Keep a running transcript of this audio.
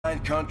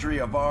country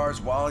of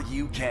ours while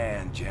you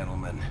can,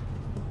 gentlemen.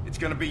 It's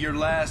gonna be your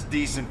last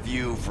decent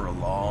view for a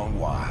long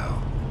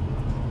while.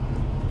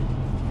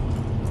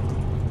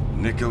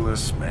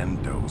 Nicholas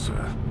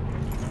Mendoza.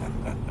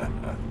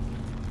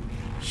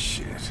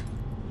 Shit.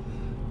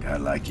 Guy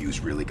like you's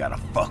really gotta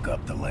fuck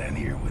up to land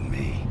here with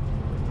me.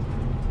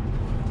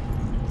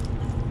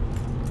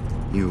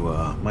 You,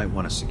 might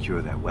want to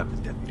secure that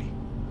weapon, Deputy,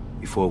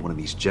 before one of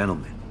these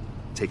gentlemen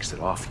takes it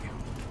off you.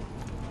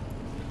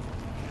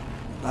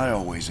 I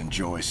always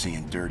enjoy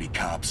seeing dirty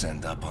cops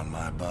end up on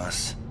my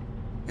bus.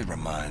 It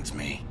reminds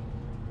me,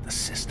 the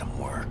system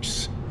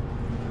works.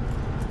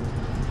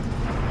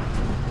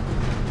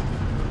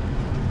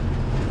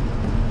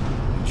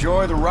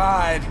 Enjoy the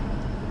ride,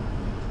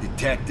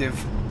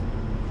 detective.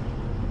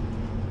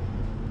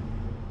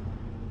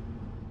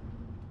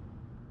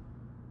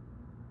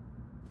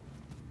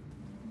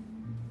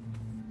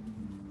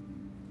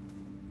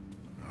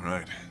 All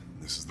right,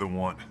 this is the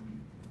one.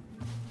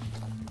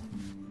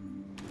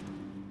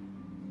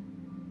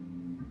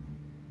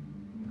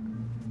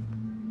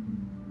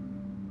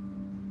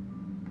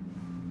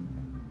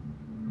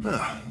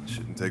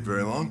 Shouldn't take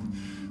very long.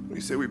 What do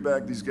you say we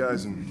bag these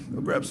guys and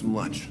go grab some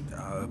lunch?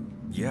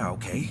 Yeah,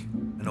 okay.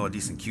 I know a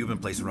decent Cuban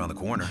place around the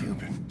corner.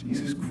 Cuban?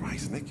 Jesus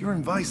Christ, Nick, you're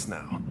in Vice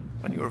now.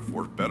 Why do you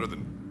afford better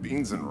than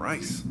beans and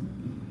rice?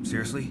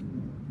 Seriously?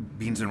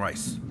 Beans and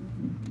rice.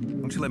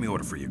 Why don't you let me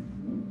order for you?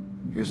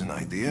 Here's an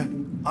idea.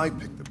 I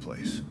pick the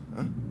place,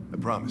 huh? I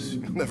promise,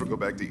 you'll never go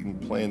back to eating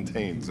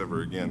plantains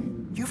ever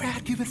again. You ever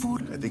had Cuban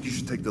food? I think you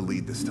should take the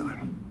lead this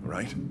time, all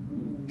right?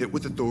 Hit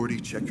with authority,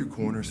 check your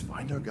corners,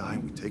 find our guy,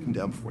 and we take him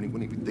down before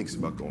anyone even thinks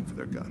about going for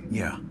their gun.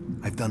 Yeah,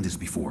 I've done this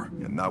before.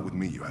 Yeah, not with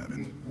me, you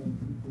haven't.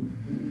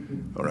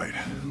 All right,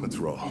 let's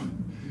roll.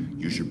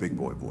 Use your big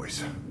boy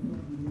voice.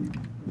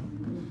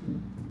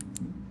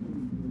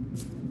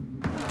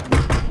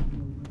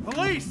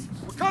 Police!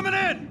 We're coming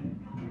in!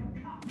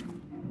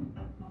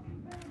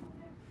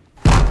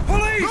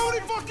 Police!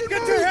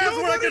 Get your hands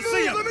where I can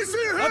see them! Let me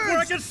see your hands! Up where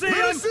I can see them!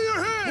 Let me see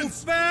your hands!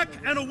 Move back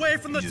and away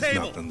from the You table!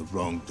 just knocked on the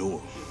wrong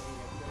door.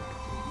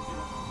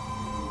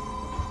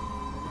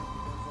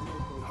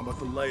 How about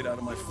the light out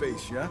of my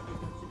face, yeah?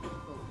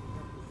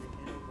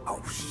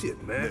 Oh shit,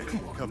 man. Nick,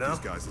 cuff these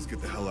guys. Let's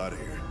get the hell out of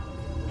here.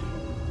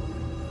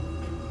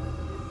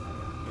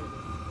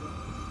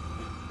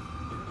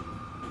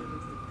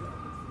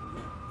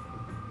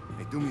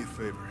 Hey, do me a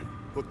favor.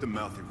 Hook the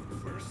mouthy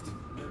room first.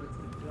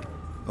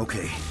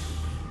 Okay.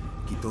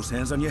 Keep those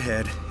hands on your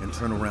head and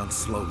turn around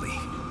slowly.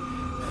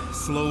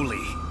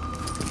 Slowly.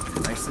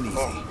 Nice and easy.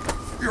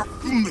 Oh, you're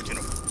making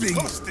a big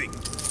mistake.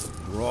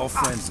 We're all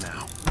friends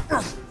now.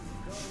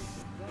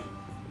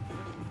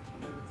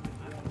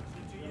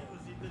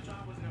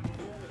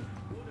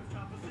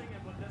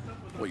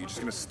 What, you just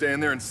gonna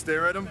stand there and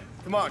stare at him?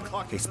 Come on,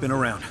 clock. Okay, spin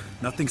around.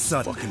 Nothing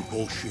sudden. Fucking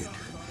bullshit.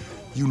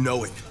 You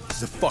know it.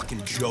 It's a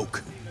fucking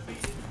joke.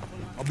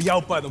 I'll be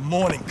out by the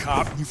morning,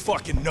 cop. You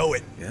fucking know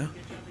it. Yeah?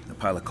 The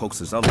pilot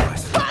coaxes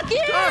otherwise. Fuck you!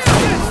 Oh,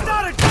 shit!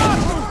 Start it! Come!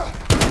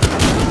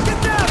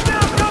 Get down!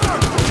 Cover!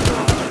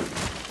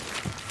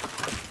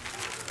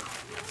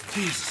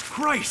 Jesus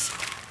Christ!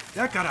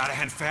 That got out of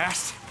hand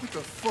fast. What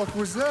the fuck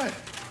was that?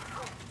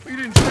 You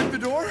didn't check the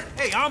door?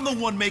 Hey, I'm the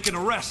one making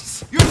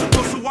arrests. You're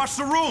supposed to watch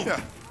the room. Yeah.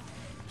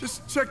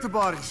 Just check the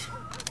bodies.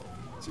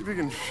 See if you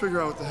can figure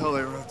out what the hell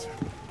they were up to.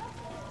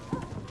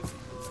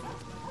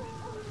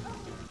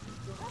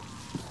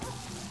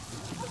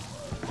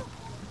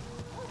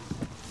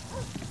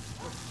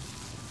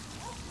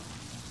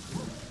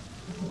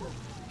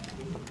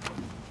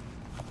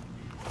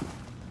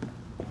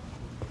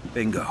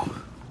 Bingo.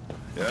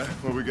 Yeah?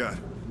 What we got?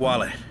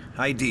 Wallet.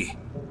 ID.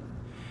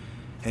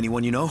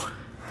 Anyone you know?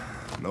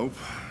 Nope.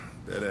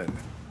 Dead end.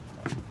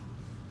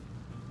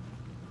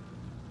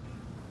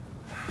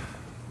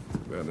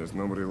 Well, there's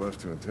nobody left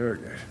to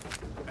interrogate.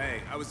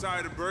 Hey, I was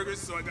tired of burgers,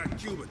 so I got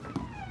Cuban.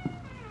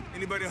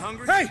 Anybody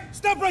hungry? Hey,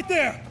 stop right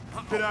there!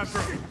 Get out,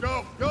 Fergie.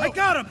 Go! Go! I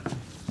got him!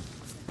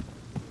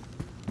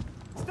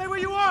 Stay where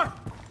you are!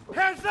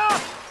 Hands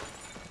up!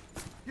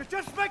 You're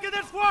just making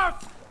this worse!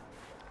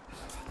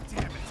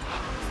 Damn it!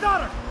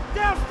 Stoddard!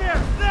 Downstairs!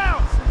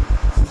 Now!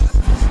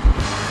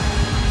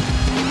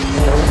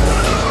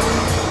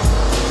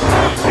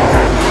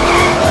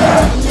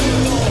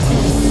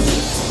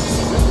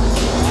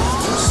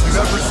 You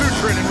got pursuit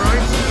training,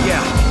 right?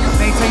 Yeah.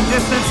 Maintain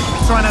distance.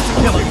 Try not to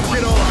kill him.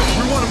 Get on it.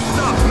 We want him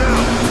stopped now.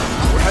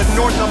 We're heading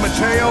north on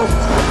Mateo.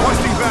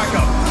 Requesting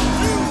backup.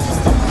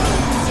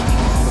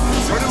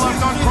 Turning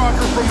left on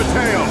Crocker from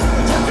Mateo.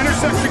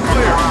 Intersection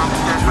clear.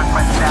 Officers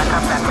request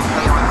backup at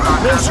Mateo and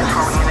Crocker.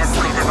 Control units,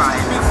 please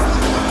advise.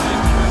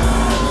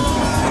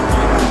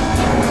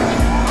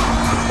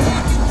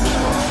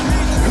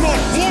 Come on,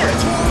 floor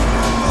it!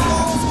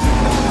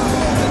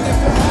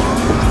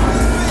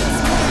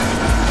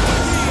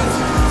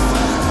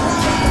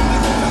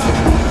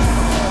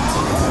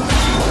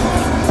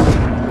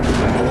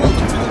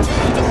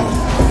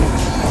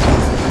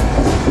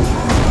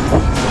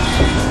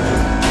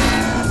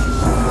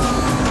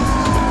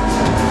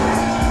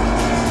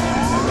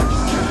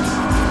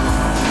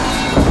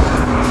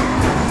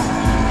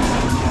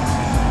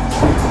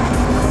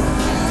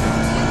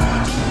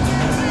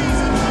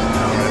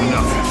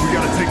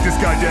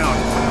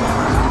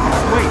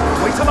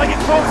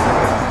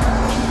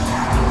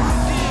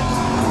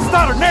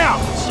 Stoddard, now!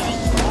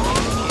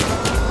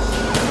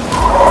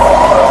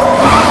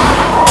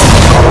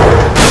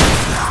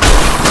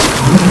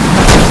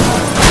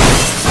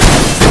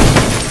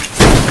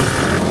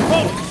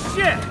 Holy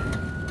shit!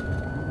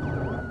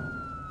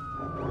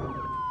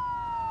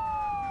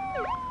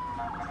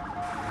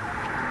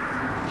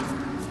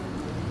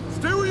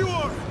 Stay where you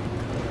are!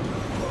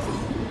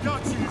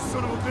 Got you, you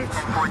son of a bitch!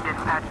 10-4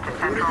 dispatch to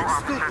Central.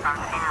 Officers on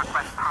scene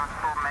request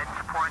possible med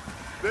support.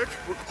 Nick,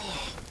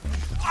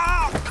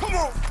 come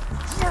on!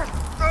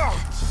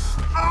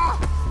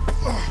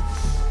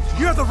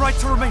 You have the right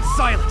to remain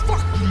silent!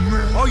 Fuck you,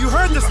 man! Oh, you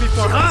heard this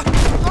before, huh?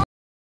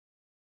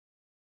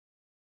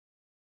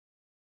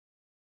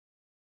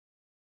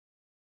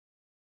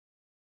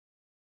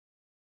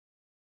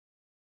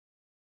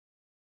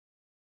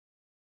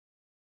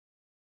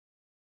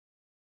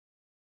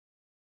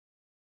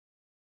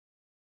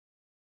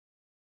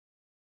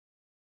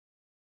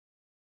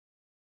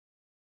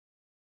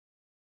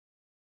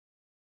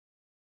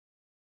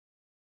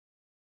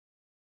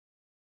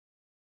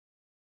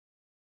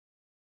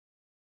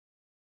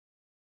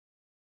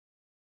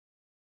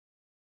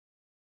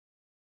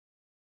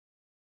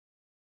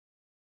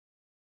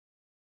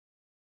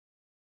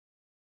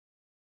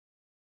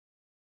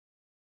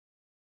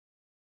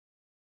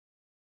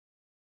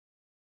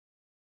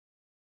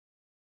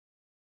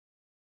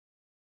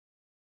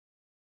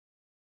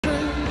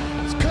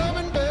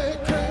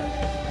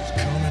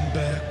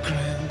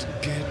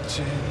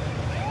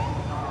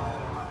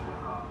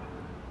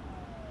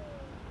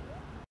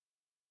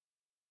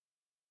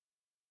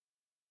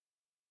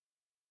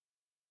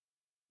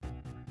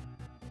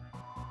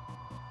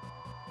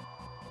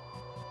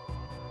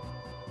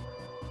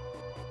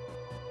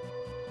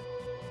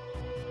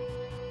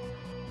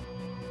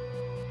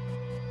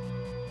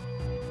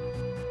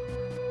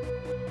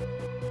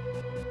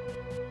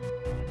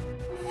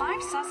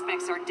 Five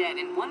suspects are dead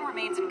and one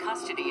remains in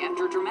custody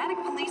after a dramatic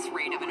police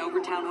raid of an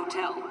Overtown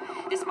hotel.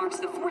 This marks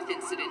the fourth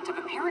incident of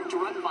apparent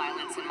drug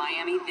violence in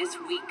Miami this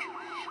week.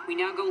 We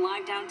now go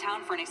live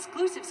downtown for an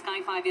exclusive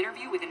Sky 5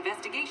 interview with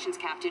Investigations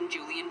Captain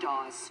Julian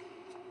Dawes.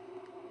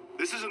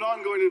 This is an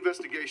ongoing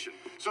investigation.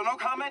 So no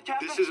comment,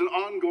 Captain? This is an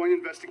ongoing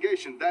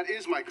investigation. That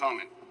is my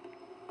comment.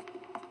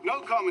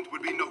 No comment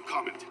would be no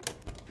comment.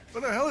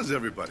 What the hell is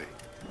everybody?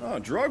 Oh,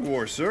 drug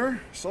war, sir.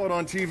 Saw it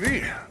on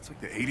TV. It's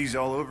like the 80s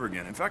all over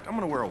again. In fact, I'm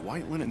gonna wear a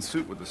white linen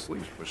suit with the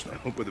sleeves pushed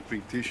up. With a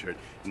pink t-shirt.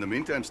 In the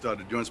meantime,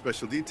 started doing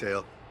special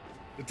detail.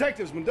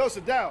 Detectives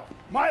Mendoza Dow,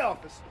 my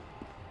office.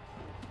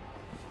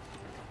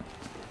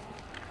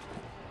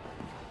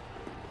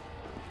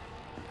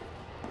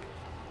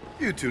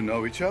 You two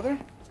know each other?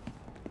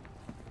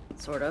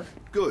 Sort of.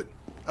 Good.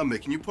 I'm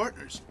making you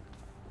partners.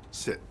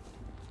 Sit.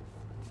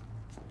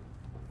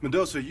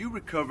 Mendoza, you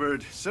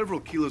recovered several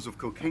kilos of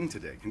cocaine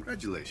today.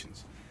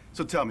 Congratulations.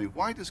 So tell me,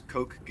 why does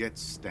coke get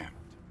stamped?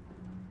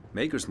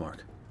 Maker's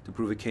mark, to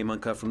prove it came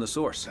uncut from the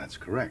source. That's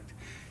correct.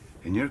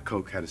 And your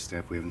coke had a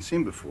stamp we haven't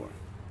seen before.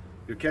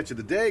 Your catch of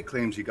the day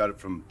claims you got it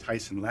from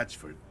Tyson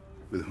Latchford,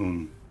 with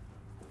whom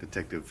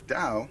Detective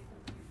Dow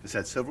has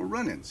had several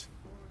run-ins.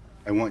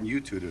 I want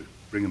you two to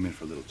bring him in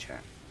for a little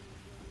chat.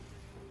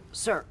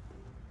 Sir,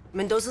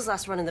 Mendoza's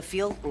last run in the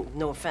field,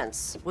 no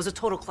offense, was a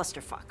total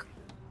clusterfuck.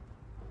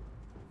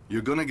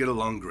 You're gonna get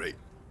along great.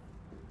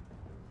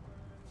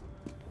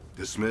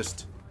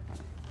 Dismissed.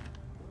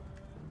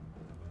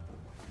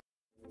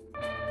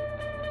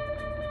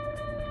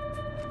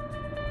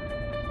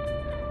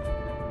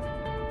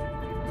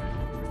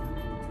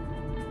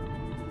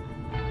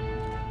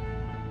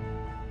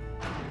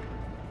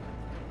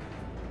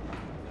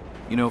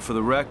 You know, for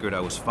the record,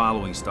 I was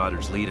following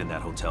Stoddard's lead in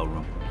that hotel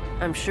room.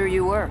 I'm sure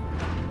you were.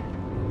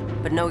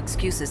 But no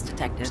excuses,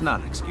 Detective. It's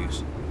not an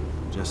excuse.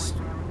 Just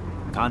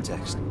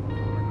context.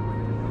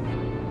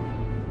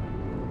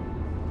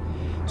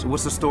 So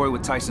what's the story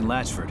with Tyson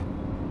Latchford?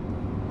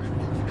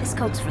 This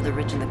coke's for the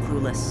rich and the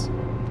clueless.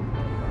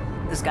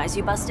 Those guys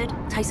you busted,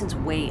 Tyson's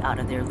way out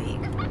of their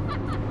league.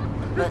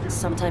 But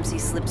sometimes he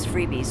slips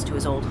freebies to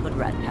his old hood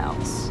rat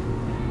pals.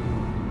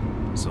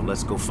 So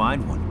let's go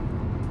find one.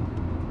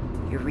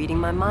 You're reading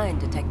my mind,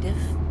 Detective.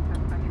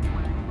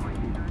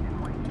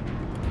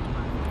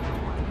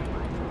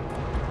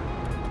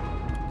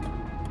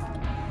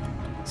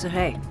 So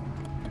hey,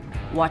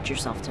 watch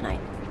yourself tonight.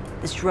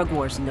 This drug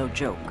war's no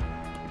joke.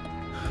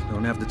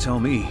 Don't have to tell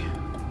me.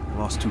 I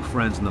lost 2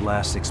 friends in the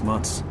last 6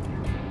 months.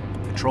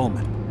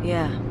 Patrolmen.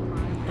 Yeah,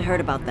 I heard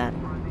about that.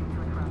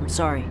 I'm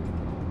sorry.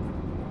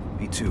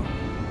 Me too.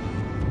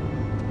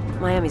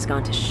 Miami's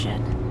gone to shit.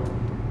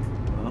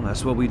 Well,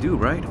 that's what we do,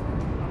 right?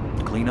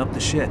 Clean up the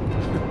shit.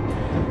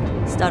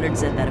 Stoddard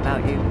said that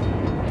about you.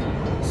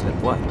 Said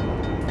what?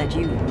 That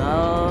you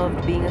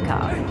loved being a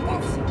cop. Hey,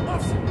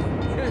 officer.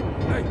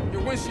 Hey,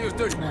 your windshield's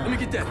dirty. Let me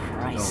get that.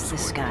 Christ,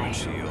 this guy.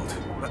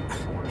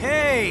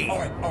 Hey! All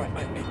right.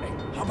 Hey,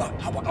 how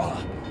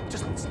about,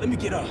 just let me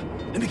get like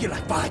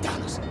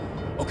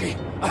 $5. Okay?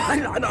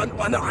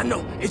 I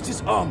know. It's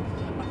just, I'm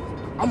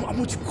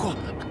what you call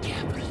a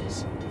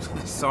capitalist.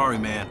 Sorry,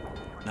 man.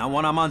 Not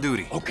when I'm on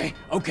duty. Okay.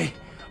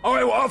 All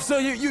right, well, officer,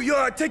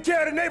 you take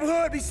care of the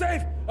neighborhood. Be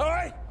safe. All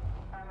right.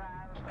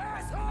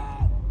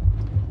 Asshole!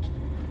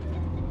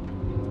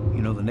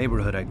 You know, the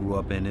neighborhood I grew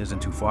up in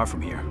isn't too far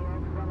from here.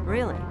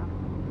 Really?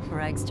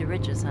 Rags to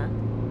riches, huh?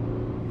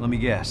 Let me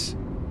guess.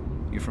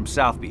 You're from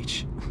South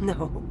Beach.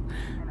 No.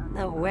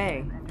 No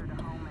way.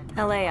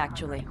 LA,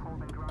 actually.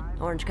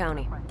 Orange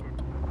County.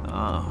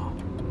 Oh.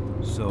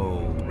 So,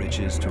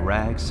 riches to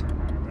rags?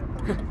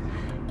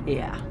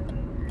 Yeah.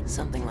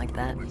 Something like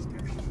that.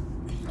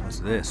 What's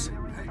this?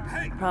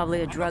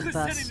 Probably a drug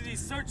bust.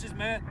 These searches,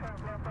 man.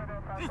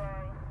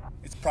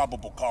 It's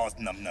probable cause,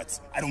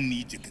 numbnuts. I don't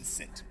need your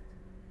consent.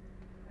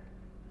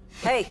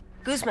 Hey,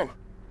 Guzman.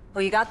 Who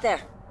you got there?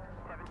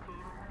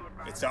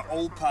 It's our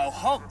old pal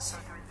Hugs.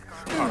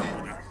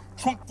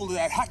 Trunk full of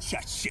that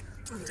hotshot shit.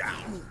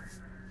 Down.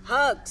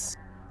 Hugs.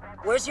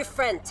 Where's your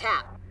friend,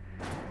 Tap?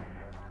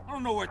 I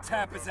don't know where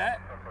Tap is at.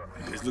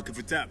 He's looking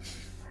for Tap.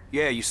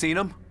 Yeah, you seen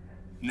him?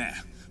 Nah,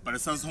 but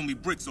his son's homie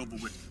Bricks over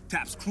with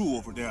Tap's crew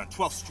over there on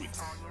 12th Street.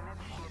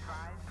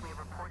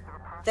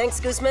 Thanks,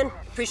 Guzman.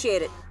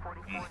 Appreciate it.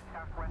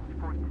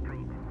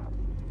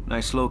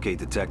 Nice locate,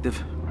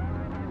 detective.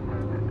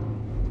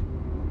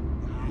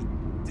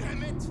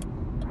 Damn it!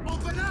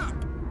 Open up!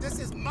 This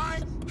is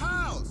my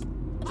house!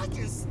 I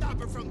can stop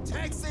her from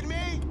texting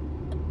me!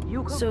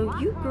 So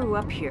you grew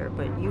up here,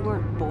 but you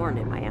weren't born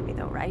in Miami,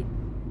 though, right?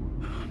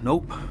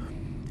 Nope.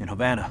 In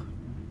Havana.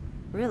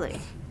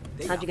 Really?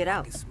 How'd you get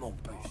out?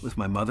 With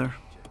my mother.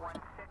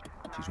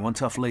 She's one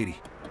tough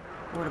lady.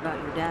 What about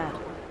your dad?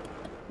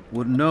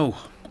 Wouldn't know.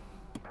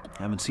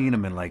 Haven't seen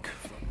him in like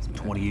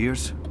 20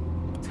 years.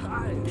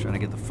 Trying to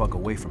get the fuck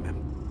away from him.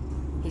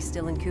 He's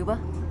still in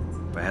Cuba?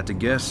 If I had to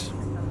guess,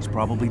 he's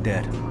probably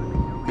dead.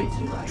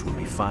 Which would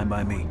be fine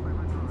by me.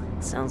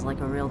 Sounds like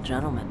a real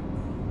gentleman.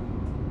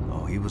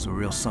 Oh, he was a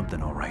real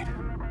something, all right. Yeah,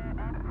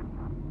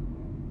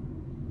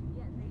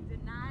 they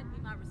denied me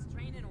my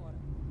restraining order.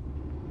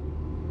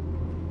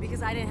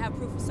 Because I didn't have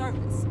proof of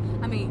service.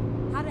 I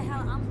mean, how the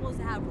hell I'm supposed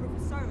to have proof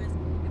of service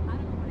if I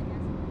don't know where to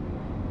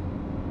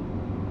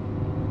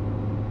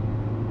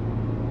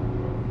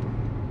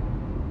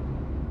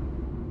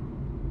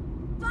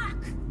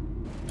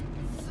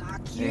ask?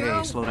 Fuck you!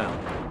 Hey, slow down.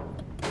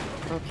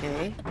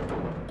 Okay.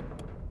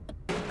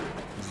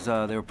 Is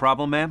there a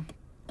problem, ma'am?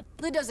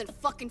 Lid doesn't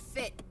fucking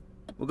fit.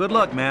 Well, good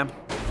luck, ma'am.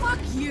 Fuck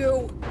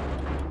you!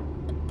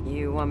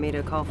 You want me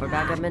to call for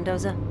backup,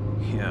 Mendoza?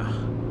 Yeah.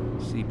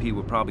 CP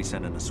would probably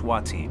send in a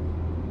SWAT team.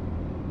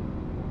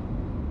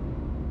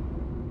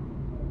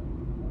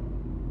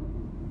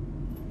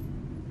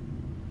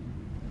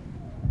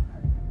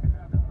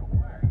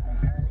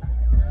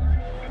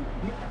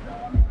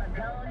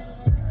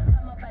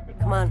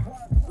 Come on.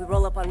 We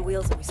roll up on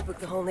wheels and we spook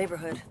the whole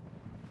neighborhood.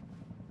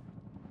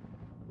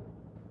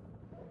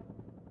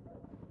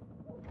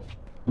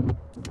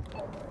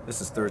 This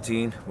is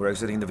 13. We're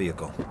exiting the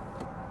vehicle.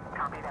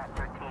 Copy that,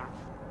 13.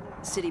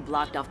 City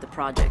blocked off the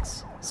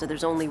projects, so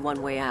there's only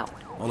one way out.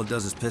 All it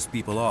does is piss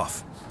people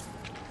off.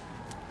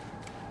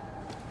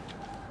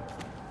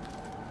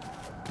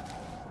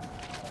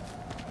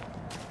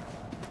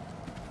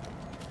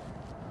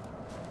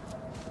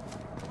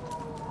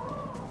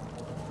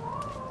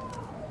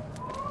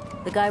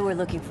 The guy we're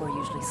looking for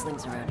usually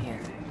slings around here.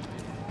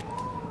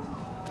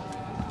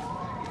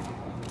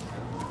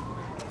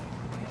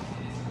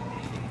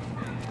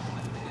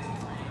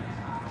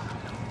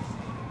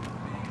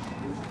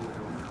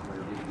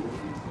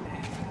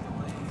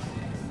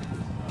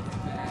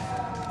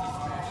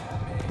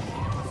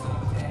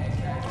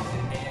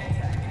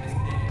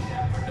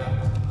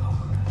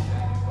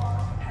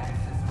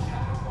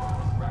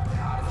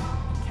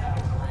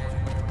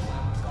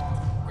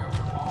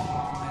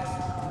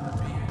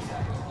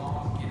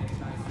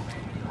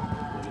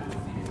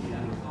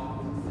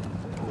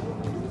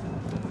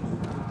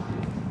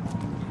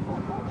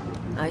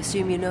 I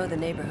assume you know the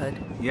neighborhood.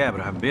 Yeah, but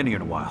I haven't been here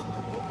in a while.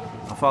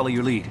 I'll follow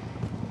your lead.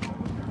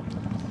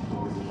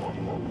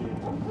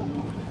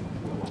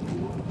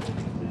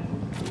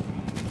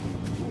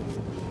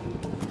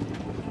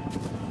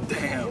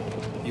 Damn.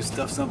 You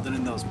stuffed something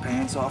in those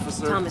pants,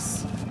 officer?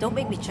 Thomas, don't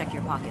make me check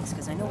your pockets,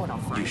 because I know what I'll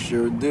find. You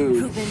sure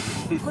do. Ruben,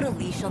 put a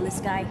leash on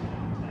this guy,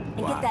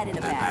 and get that in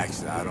a bag.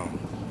 Actually, I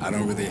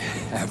don't really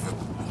have a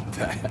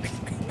bag.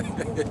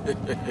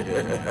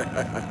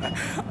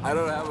 I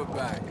don't have a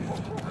bag. I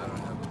don't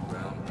have a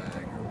brown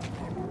bag or a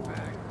paper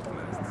bag.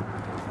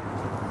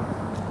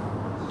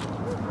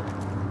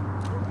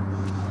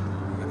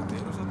 You got a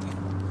date or something?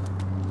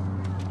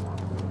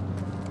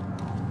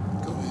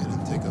 Go ahead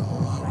and take a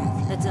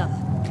hurry. Heads up.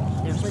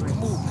 There's Make a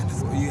move, man.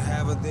 So you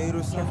have a date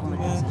or Careful, something,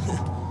 man?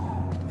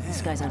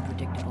 This guy's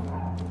unpredictable.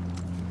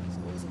 It's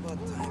always about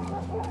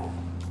timing.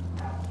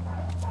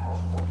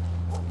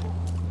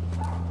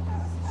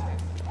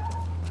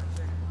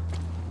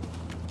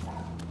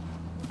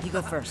 You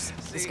go first.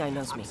 This guy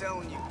knows me. I'm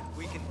telling you,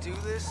 we can do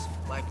this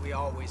like we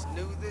always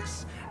knew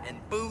this, and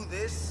boo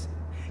this.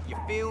 You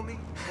feel me?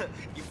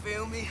 You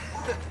feel me?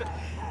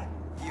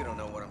 You don't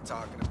know what I'm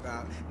talking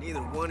about.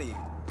 Neither one of you.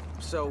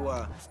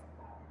 So,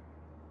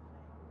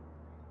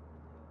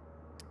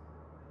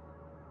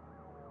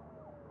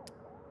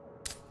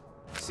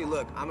 See,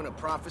 look, I'm gonna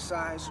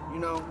prophesize, you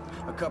know,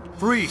 a couple...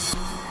 Freeze!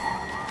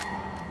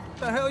 What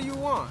the hell you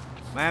want?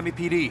 Miami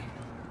PD.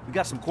 We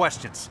got some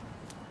questions.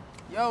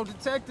 Yo,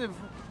 detective,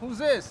 who's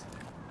this?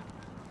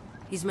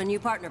 He's my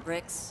new partner,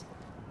 Bricks.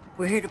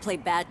 We're here to play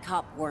bad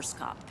cop, worse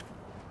cop.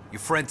 Your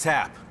friend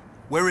Tap.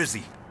 Where is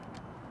he?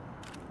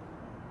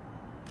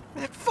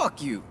 Man,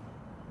 fuck you.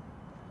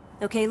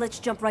 Okay, let's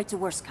jump right to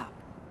worse cop.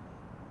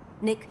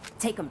 Nick,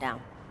 take him down.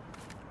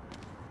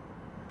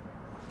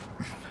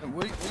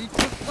 What do you think?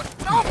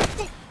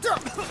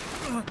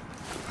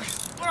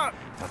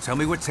 Now tell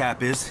me where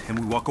Tap is, and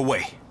we walk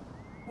away.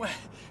 What?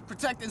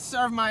 Protect and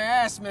serve my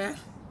ass, man.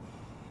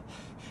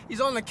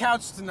 He's on the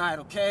couch tonight,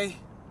 okay?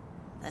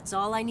 That's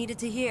all I needed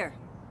to hear.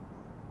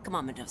 Come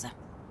on, Mendoza.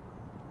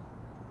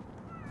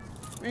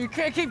 You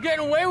can't keep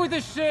getting away with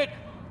this shit!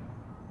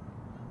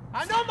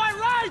 I know my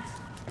rights!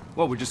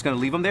 What, we're just gonna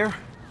leave him there?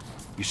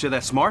 You sure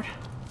that's smart?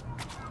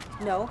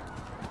 No,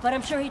 but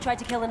I'm sure he tried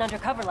to kill an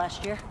undercover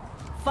last year.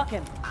 Fuck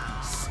him.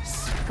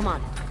 Come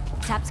on.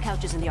 Tap's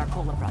couch is in the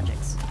Arcola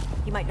projects.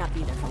 He might not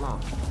be there for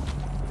long.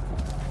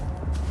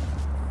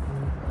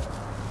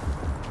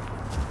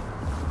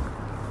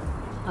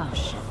 Oh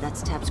shit,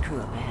 that's Tap's crew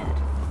up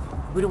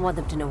ahead. We don't want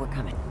them to know we're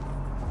coming.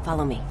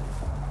 Follow me.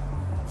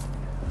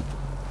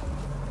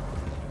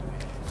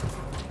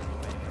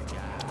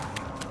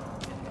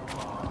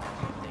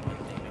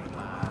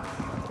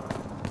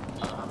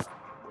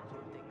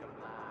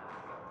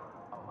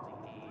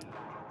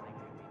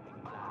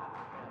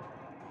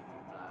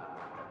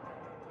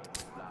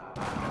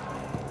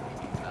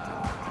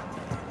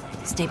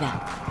 Stay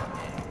back.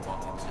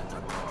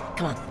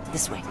 Come on,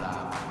 this way.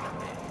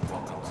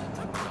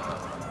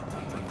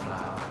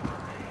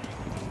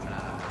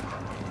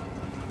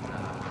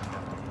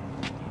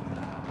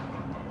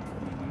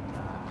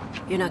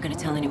 You're not gonna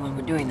tell anyone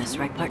we're doing this,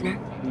 right, partner?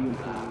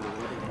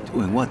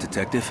 Doing what,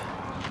 detective?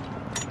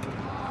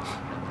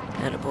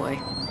 Attaboy.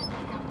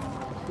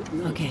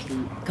 Okay,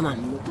 come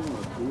on.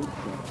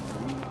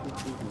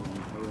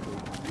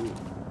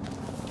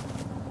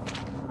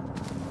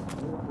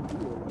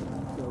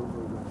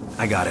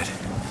 I got it.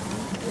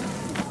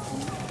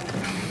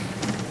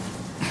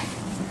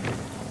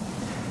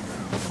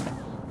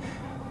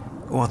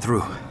 Go on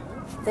through.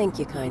 Thank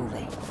you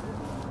kindly.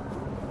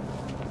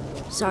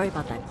 Sorry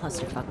about that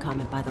clusterfuck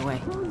comment, by the way.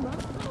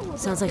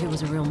 Sounds like it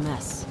was a real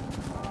mess.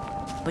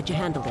 But you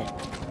handled it.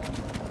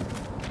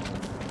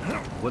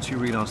 What's your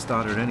read on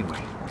Stoddard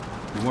anyway?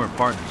 We weren't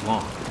partners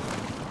long.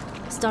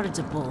 Stoddard's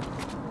a bull.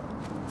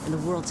 And the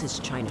world's his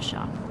china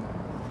shop.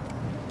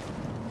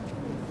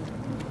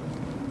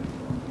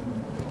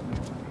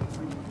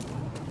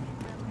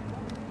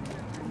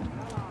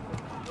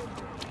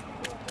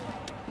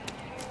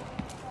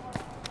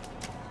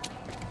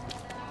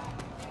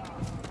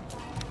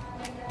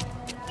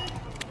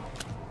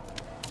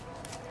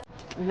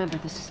 Remember,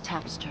 this is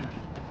Tap's turn.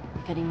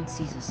 If anyone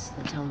sees us,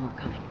 then tell them we're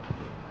coming.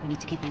 We need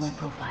to keep a low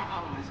profile.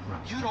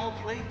 You don't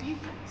play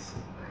defense.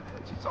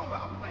 What you talking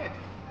about? I'm playing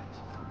defense.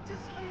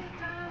 Just lay it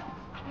down.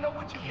 You know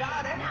what you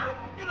got anyway?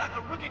 You're like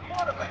a rookie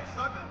quarterback,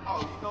 sucker.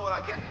 Oh, you know what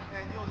I got?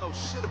 Man, you don't know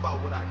shit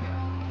about what I got.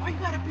 Why you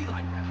gotta be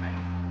like that, man?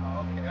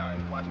 Oh, okay, all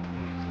right. Watch me,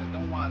 please.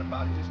 Don't whine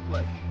about it. Just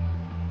play.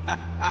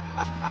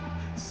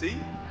 See?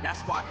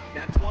 That's why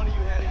that 20 you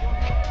had in your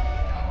head.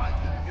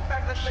 In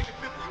fact, let's make it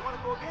 50. You want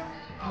to go again?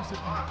 All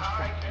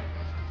right.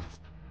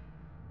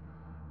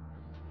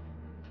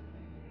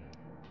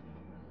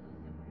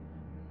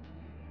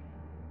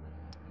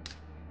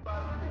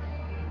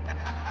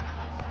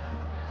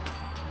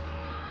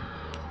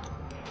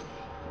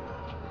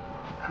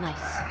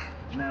 Nice.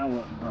 Now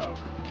what, bro?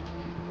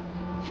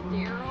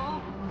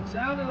 Daryl?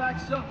 Sounded like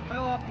something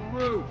fell off the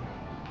roof.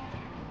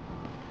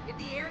 If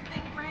the air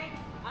thing breaks,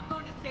 I'm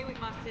going to stay with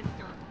my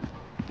sister.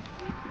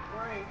 If it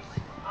breaks,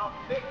 I'll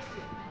fix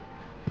it.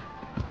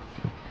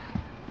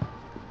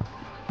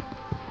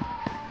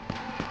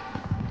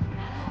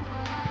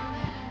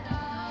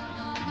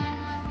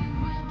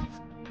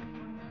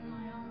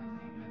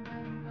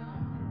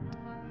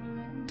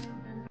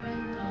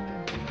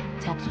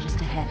 Tap's just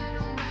ahead.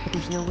 But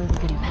there's no way we're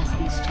getting past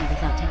these two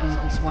without taking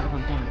at least one of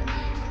them down.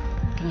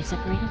 Can you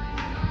separate them?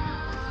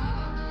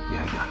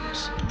 Yeah, I got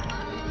this.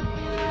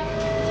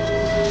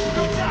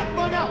 Good job,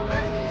 run out,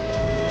 man!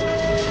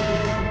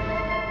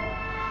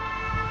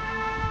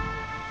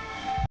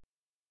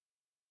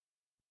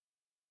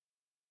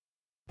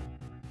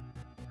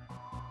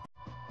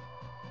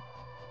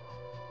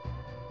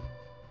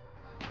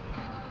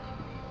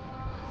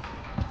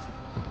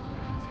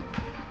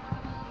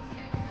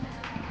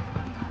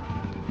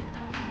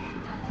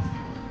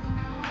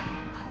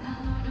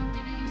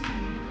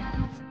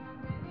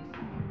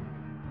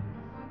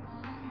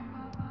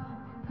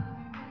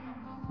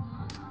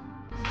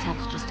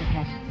 Tap's just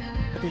ahead.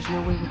 But there's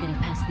no way we're getting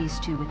past these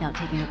two without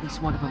taking at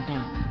least one of them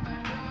down.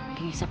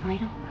 Can you separate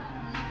them?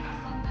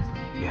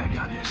 Yeah, I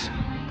got this.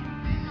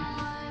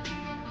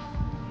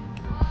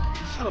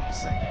 Shut up a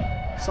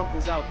second.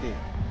 Something's out there.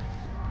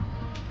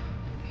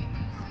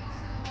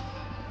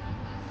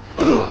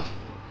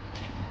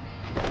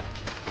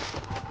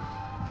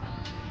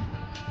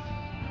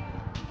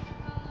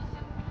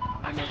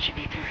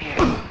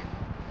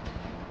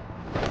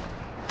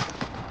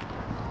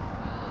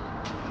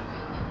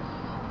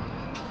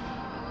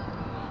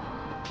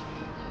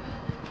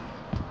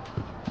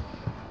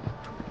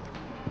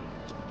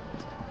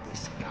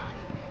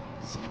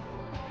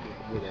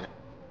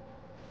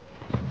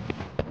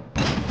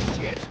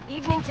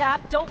 Evening,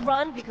 Tap. Don't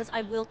run, because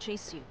I will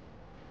chase you.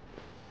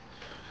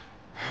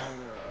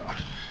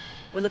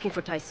 We're looking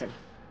for Tyson.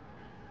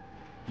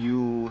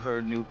 You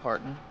her new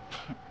partner?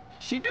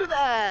 She do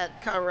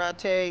that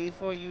karate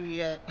for you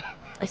yet?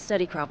 I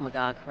study Krav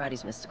Maga.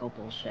 Karate's mystical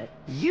bullshit.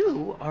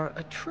 You are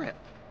a trip.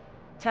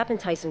 Tap and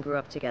Tyson grew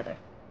up together.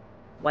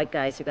 White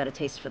guys who got a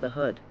taste for the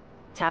hood.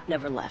 Tap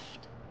never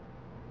left.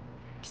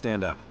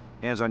 Stand up.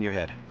 Hands on your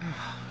head.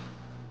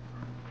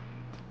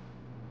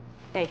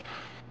 Hey,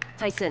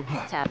 Tyson,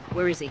 Tap,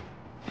 where is he?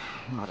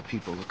 A lot of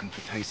people looking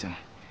for Tyson.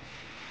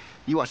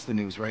 You watch the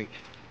news, right?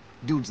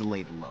 Dude's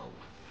laid low.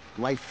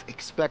 Life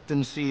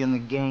expectancy in the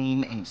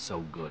game ain't so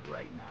good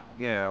right now.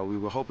 Yeah, we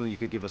were hoping you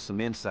could give us some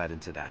insight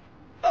into that.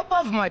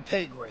 Above my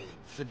pay grade,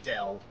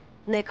 Fidel.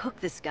 Nick, hook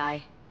this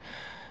guy.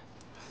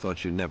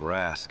 Thought you'd never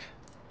ask.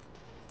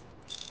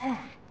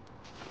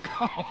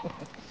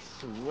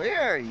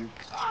 Swear you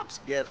cops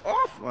get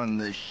off on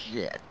this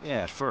shit.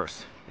 Yeah, at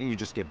first. Then you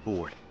just get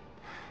bored.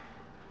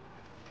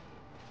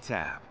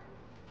 Tap.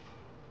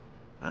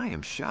 I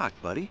am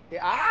shocked, buddy.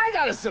 Yeah, I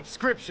got a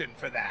subscription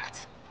for that.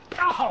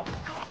 Oh!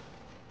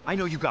 I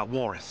know you got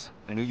warrants.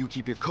 I know you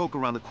keep your coke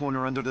around the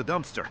corner under the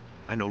dumpster.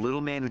 I know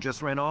little man who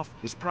just ran off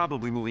is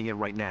probably moving in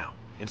right now.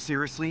 And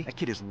seriously, that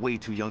kid is way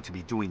too young to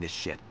be doing this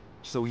shit.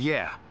 So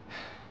yeah,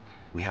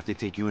 we have to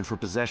take you in for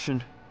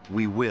possession.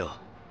 We will.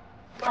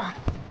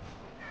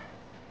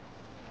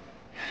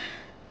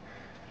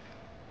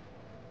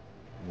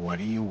 What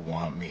do you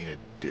want me to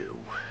do?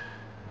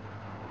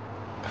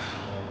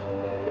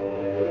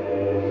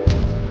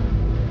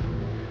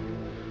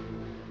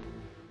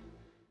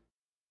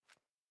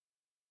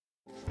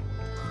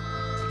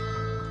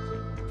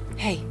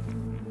 Hey,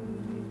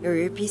 your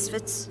earpiece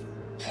fits?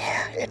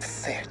 Yeah, it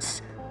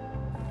fits.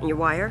 And your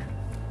wire?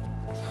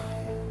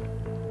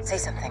 Say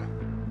something.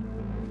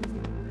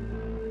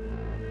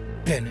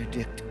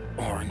 Benedict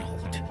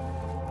Arnold.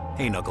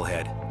 Hey,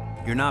 knucklehead.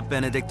 You're not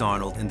Benedict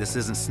Arnold, and this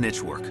isn't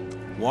snitch work.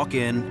 Walk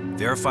in,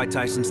 verify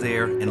Tyson's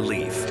there, and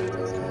leave.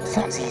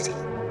 Sounds easy.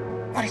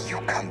 Why don't you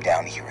come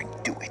down here and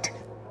do it?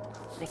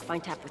 Nick,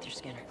 find Tap with your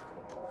scanner.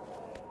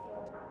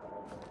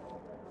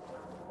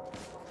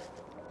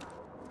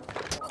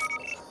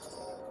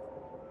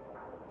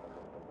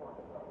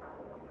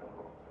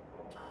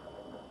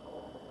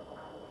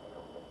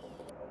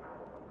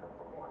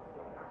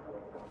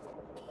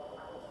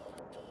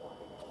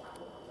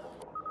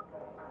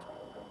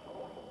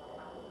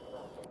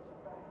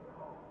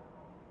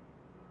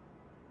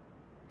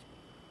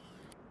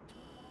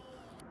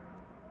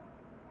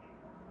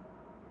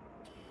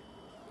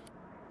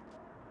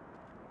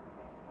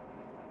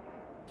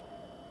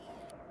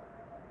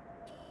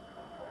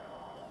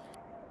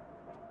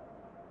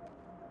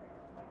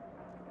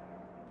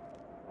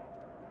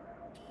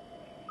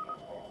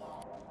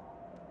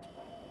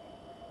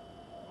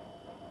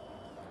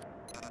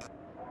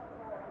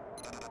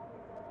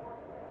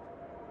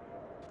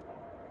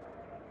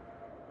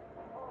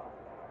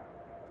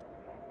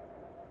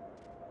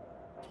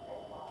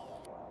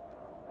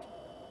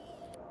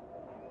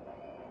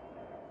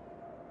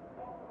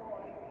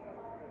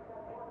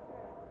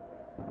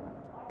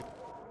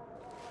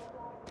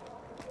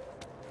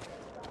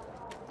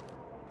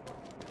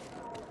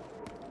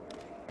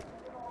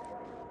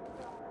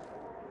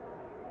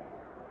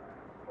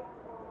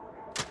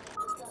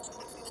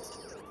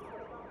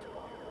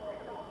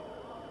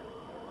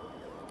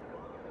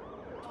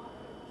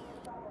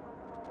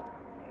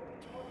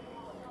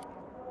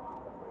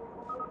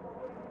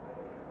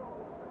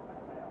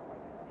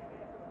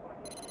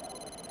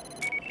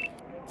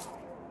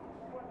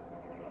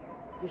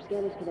 Your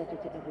scanner's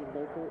connected to every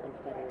local and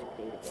federal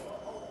database.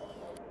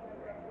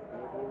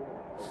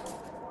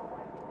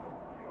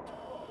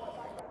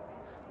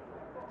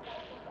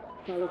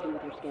 Follow him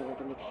with your scanner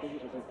to make sure he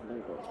doesn't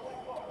blow this.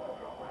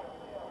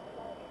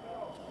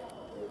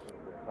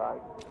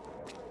 Right.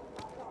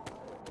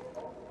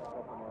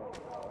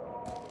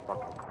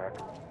 Fucking crack.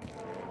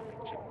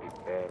 Should be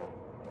bad.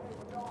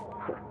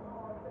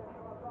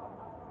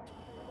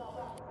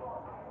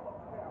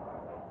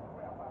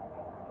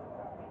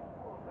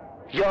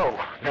 Yo,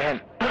 man,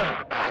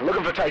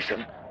 looking for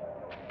Tyson.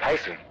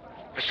 Tyson?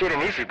 This shit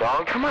ain't easy,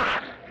 dog. Come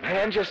on,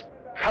 man, just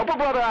help a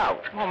brother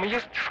out. Come on, man,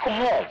 just go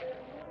home.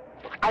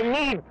 I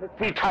need to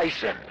see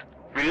Tyson.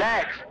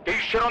 Relax. Get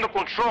your shit under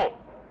control,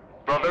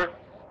 brother.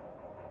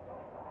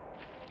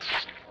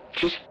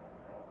 Just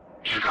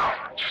go.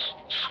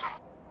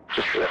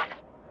 Just live.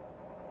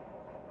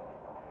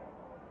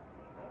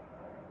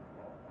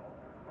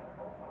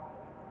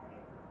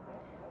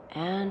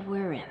 And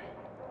we're in.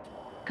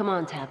 Come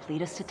on, Tap,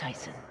 lead us to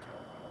Tyson.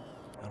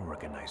 I don't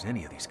recognize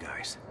any of these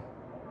guys.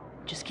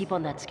 Just keep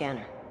on that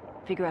scanner.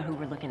 Figure out who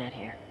we're looking at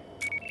here.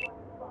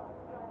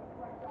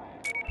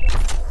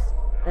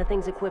 That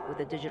thing's equipped with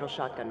a digital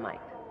shotgun mic.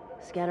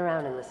 Scan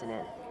around and listen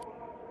in.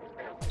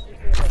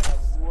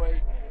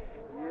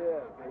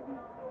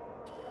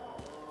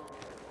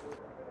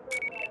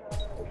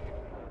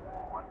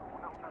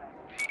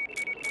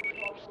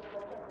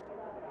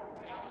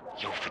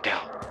 Yo,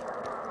 Fidel.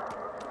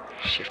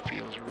 Shit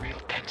feels real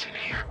tense in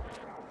here.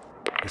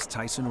 Is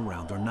Tyson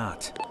around or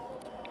not?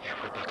 Yeah,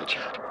 we're about to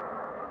chat.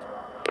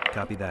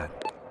 Copy that.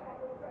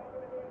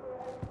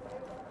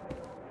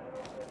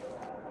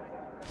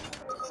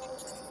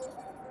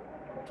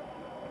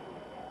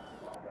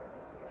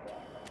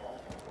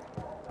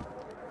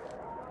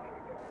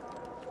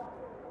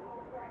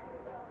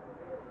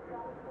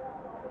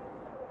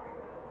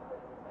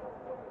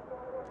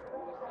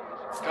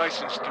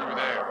 Tyson's through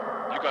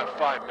there. You got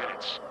 5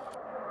 minutes.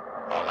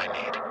 All I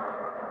need.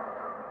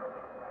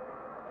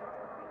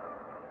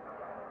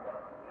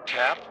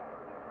 Cap?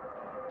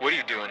 What are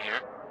you doing here?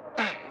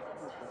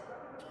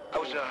 I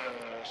was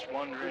just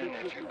wondering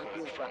if you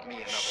could front me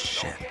another.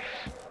 Shit.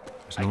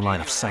 There's no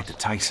line of sight to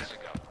Tyson.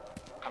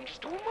 I'm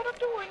just doing what I'm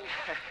doing.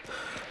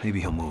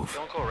 Maybe he'll move.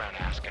 Don't go around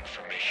asking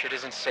for me. Shit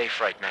isn't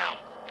safe right now.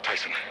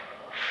 Tyson,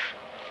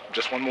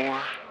 just one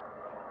more.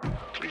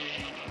 Please.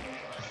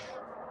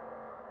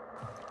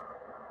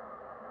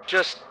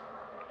 Just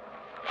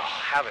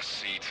have a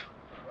seat.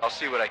 I'll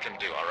see what I can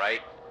do, all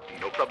right?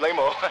 No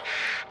problemo.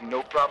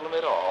 No problem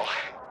at all.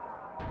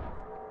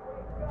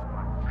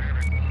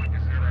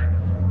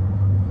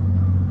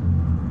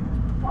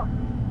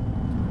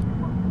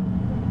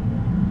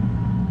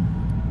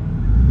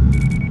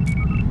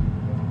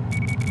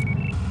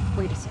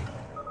 Wait a second.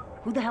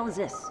 Who the hell is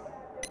this?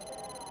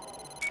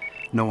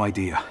 No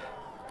idea.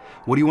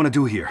 What do you want to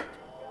do here?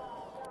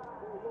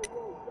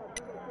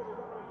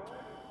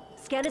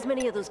 Scan as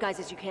many of those guys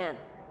as you can.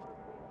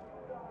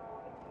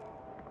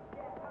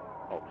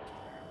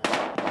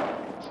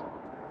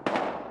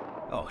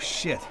 Oh,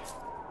 shit.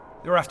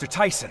 They're after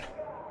Tyson.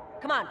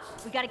 Come on,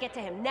 we gotta get to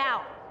him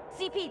now.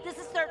 CP, this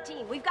is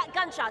 13. We've got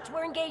gunshots.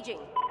 We're engaging.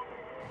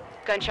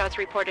 Gunshots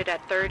reported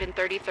at 3rd and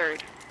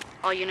 33rd.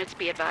 All units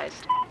be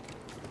advised.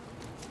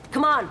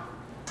 Come on.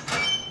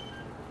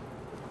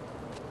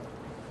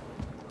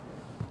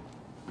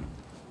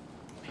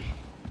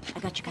 I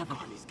got you covered.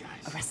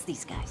 Arrest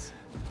these guys.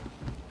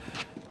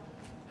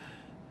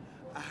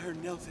 I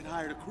heard Nelson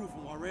hired a crew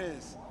from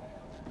Juarez.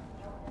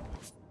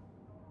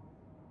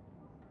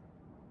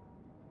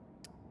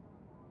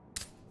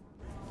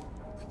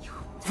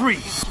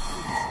 Freeze!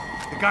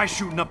 The guy's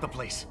shooting up the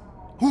place.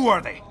 Who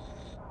are they?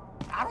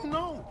 I don't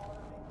know.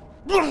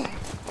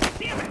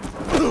 Damn it!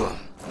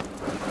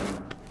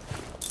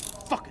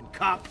 Fucking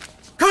cop.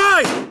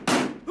 Kai!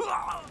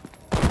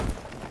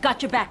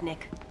 Got your back,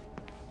 Nick.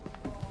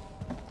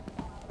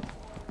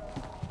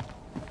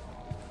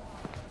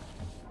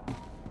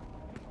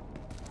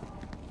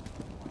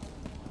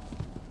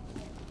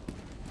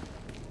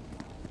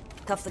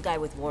 Cuff the guy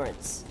with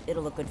warrants.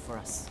 It'll look good for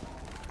us.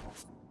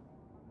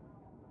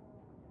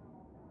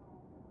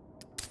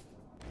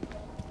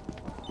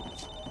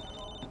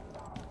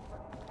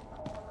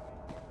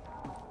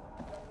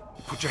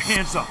 Put your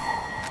hands up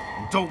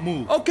and don't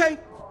move. Okay.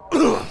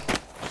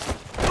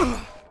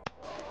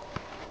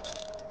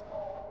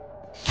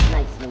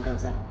 Nice,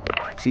 Mendoza.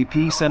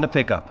 CP, send a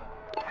pickup.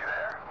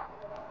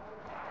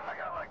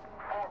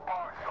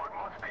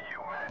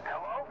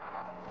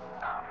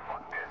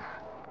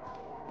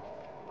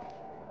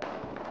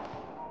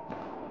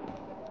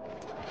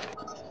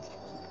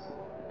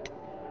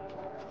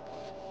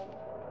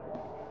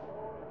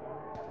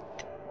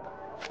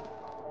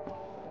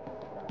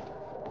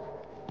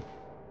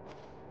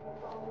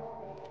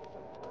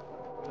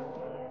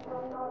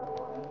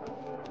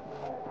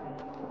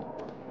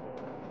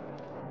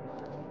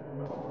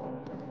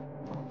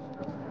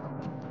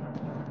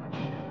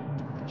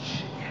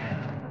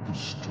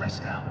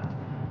 Stressed out.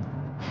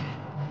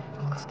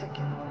 Let's take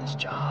him on his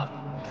job.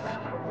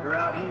 We're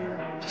out here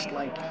just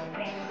like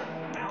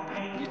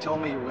you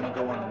told me you were gonna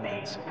go on the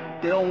mains.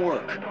 They don't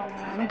work.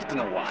 I don't get to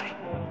know why.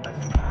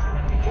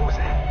 What was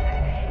that?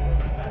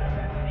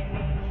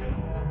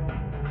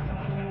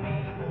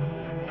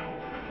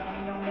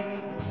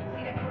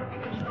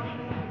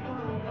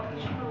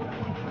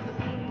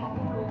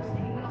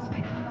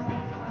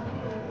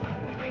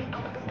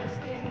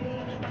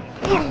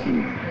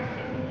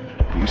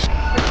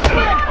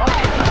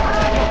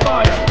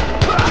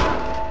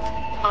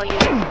 All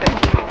units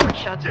 13 report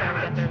shots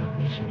fired at their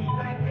location.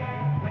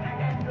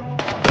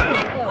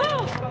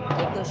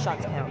 Make those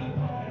shots count.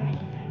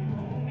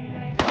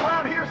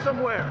 Around here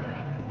somewhere.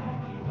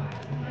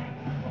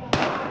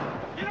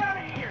 Get out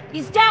of here.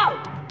 He's down!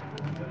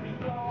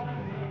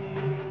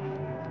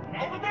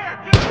 Over there,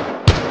 dude.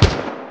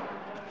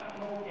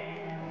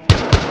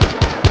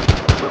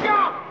 Look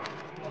out!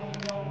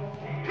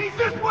 He's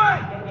this way!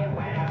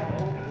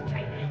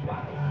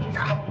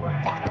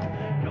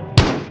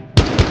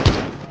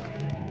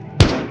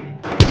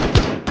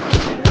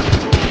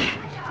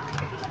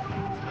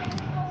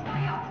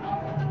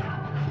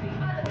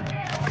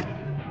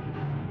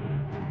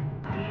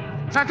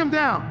 Track him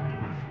down.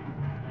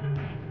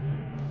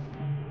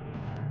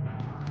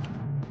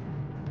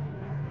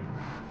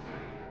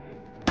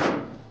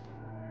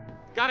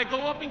 Gotta go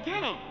up and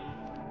get him.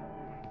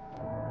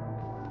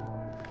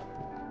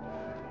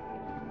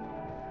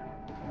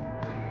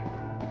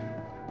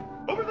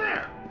 Over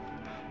there.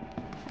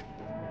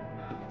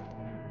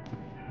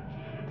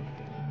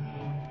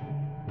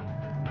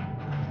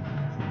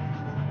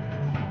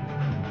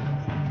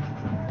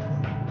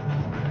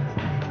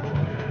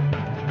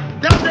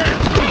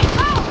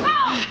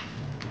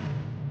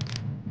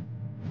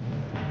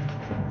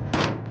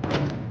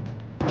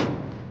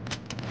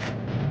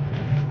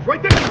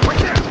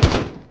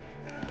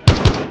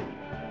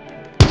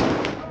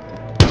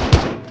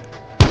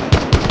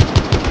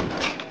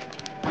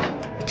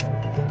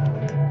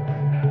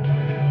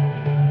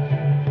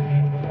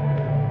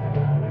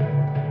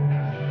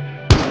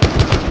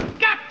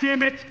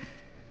 damn it!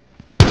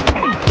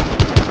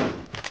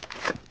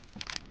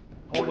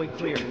 Hallway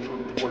clear.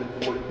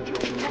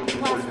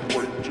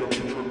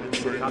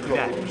 Copy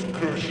that.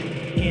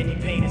 Candy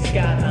painted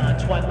skyline,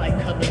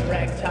 twilight colored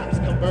rag tops,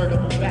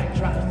 convertible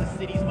backdrops. The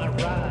city's my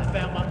ride.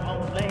 Found my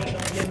own lane, no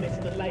limits.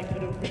 The life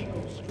of the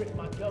regal. Strip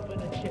my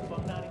governorship.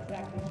 I'm not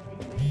exactly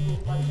street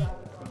legal.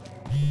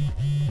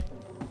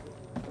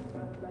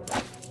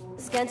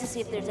 Scan to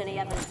see if there's any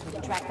evidence we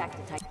can track back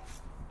to Titan.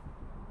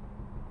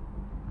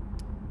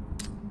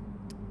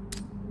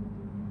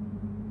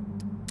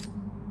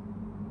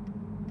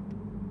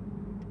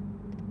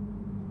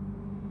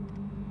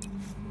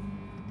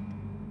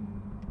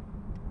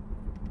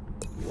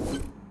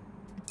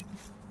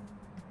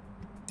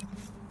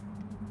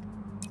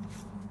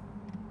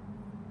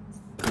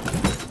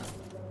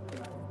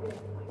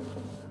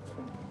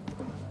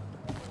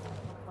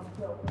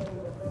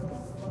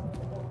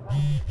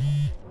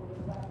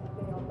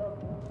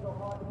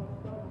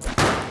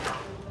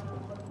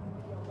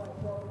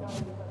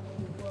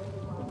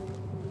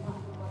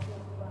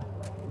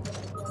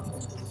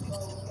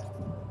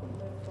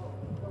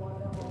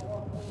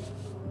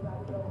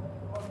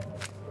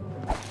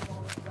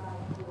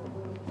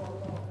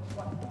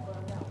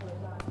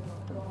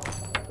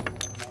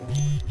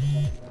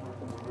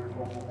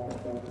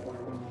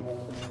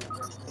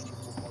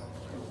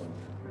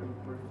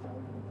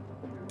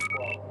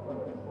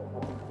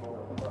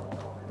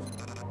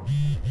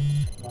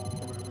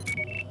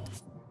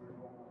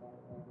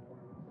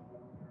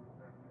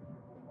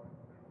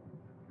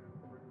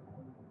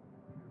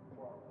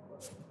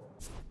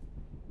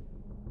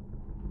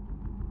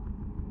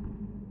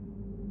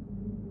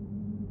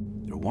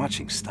 They're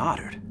watching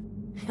Stoddard.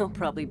 He'll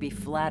probably be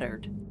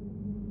flattered.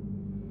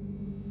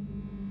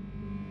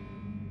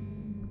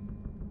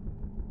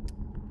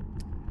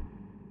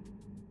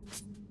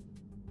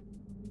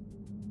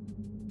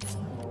 That's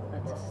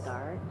a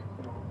start.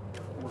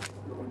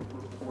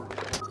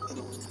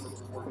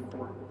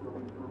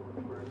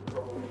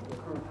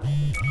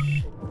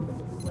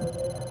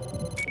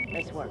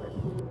 Nice work.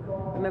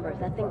 Remember, if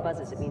that thing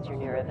buzzes, it means you're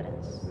near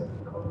evidence.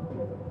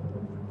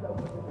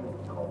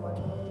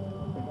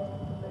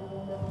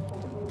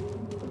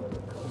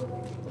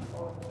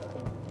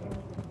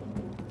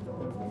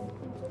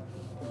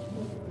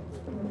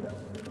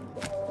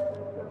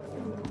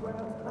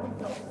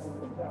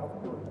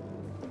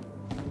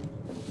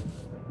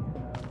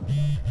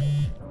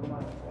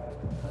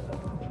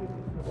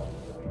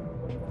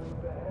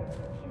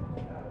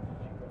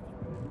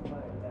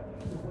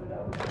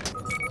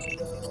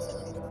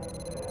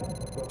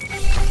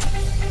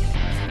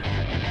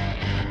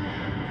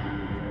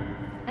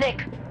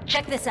 Nick,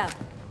 check this out.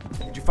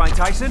 Did you find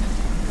Tyson?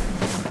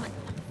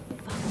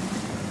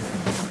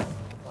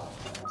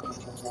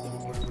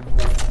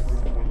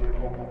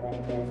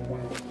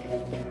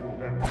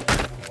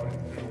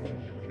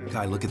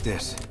 Guy, look at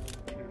this.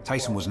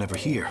 Tyson was never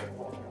here.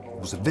 It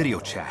was a video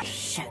chat.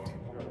 Shit.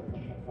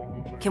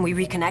 Can we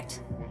reconnect?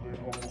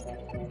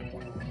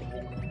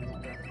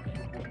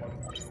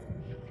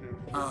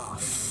 Oh,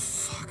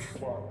 fuck.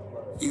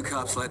 You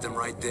cops led them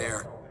right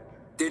there,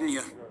 didn't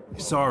you?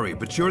 Sorry,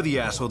 but you're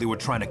the asshole they were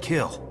trying to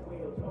kill.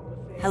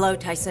 Hello,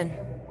 Tyson.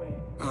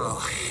 Oh,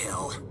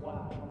 hell.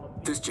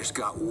 This just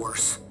got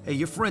worse. Hey,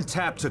 your friend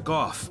Tap took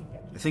off.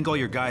 I think all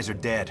your guys are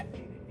dead.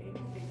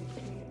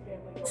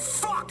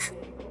 Fuck!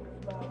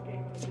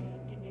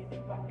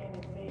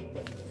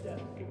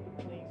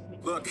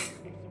 Look,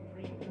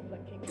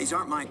 these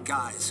aren't my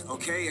guys,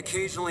 okay?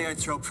 Occasionally I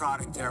throw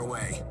product their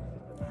way.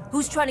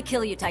 Who's trying to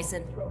kill you,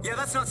 Tyson? Yeah,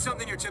 that's not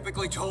something you're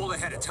typically told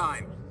ahead of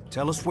time.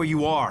 Tell us where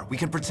you are. We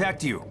can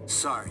protect you.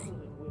 Sorry,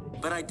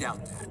 but I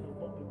doubt that.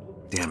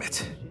 Damn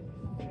it.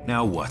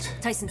 Now what?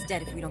 Tyson's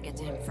dead if we don't get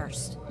to him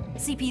first.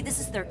 CP,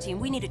 this is 13.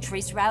 We need a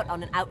trace route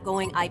on an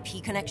outgoing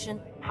IP connection.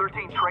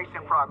 13 trace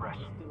in progress.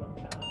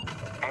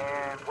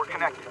 And we're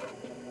connected.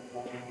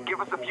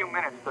 Give us a few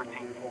minutes,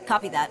 13.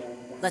 Copy that.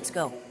 Let's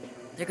go.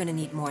 They're gonna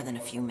need more than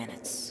a few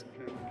minutes.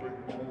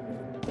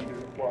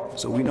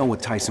 So we know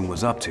what Tyson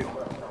was up to,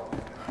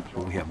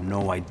 but we have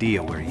no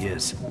idea where he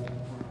is.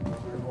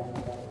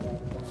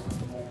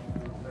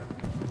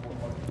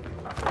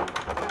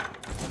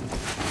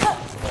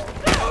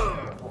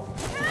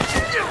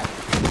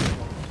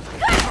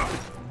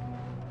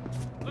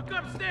 Look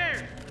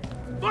upstairs!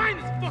 Find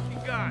this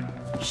fucking guy!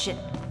 Shit.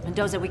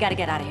 Mendoza, we gotta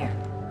get out of here.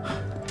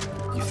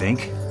 You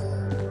think?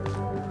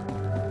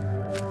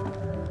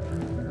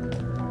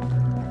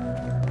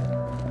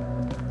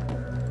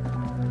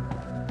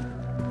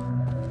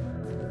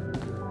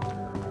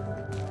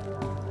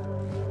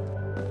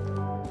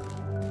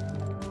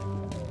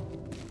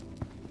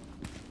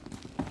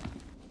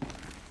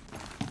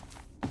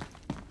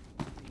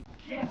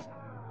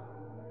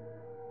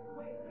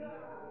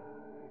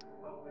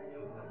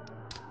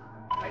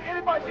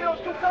 Anybody see those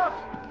two cops?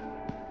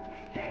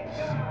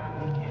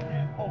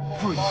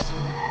 Freeze.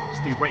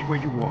 Stay right where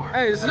you are.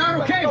 Hey, it's not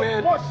okay,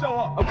 man.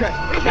 Okay.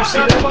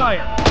 Shots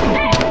fired.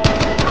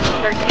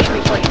 13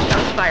 reporting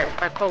shots fired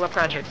by Cola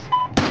Projects.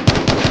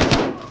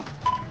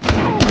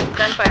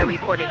 Gunfire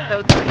reported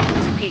code 3.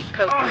 Repeat,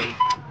 code 3.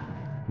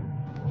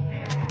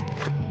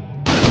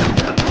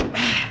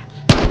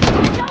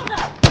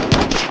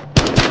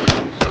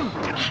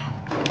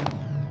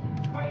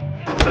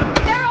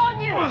 They're on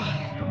you!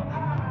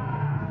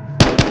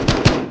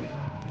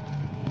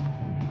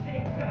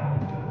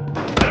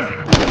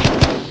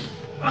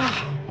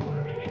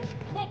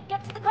 Nick,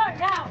 get to the car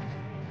now!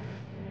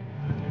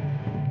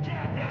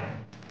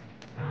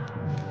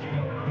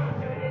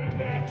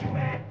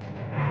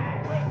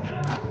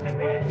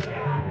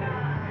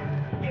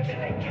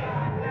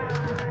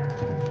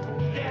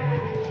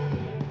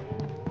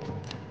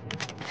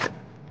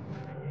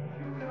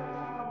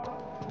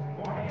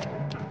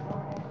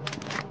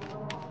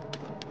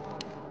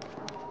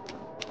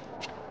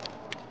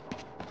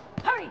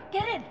 Hurry,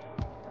 get in!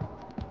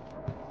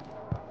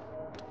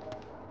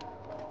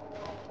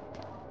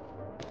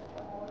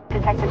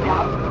 Detective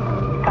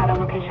Dow, got a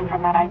location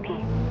from that IP.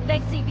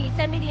 Thanks, CB.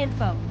 Send me the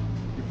info.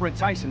 Your friend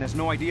Tyson has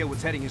no idea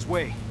what's heading his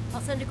way.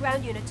 I'll send a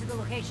ground unit to the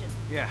location.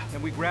 Yeah,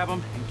 then we grab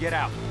him and get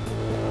out.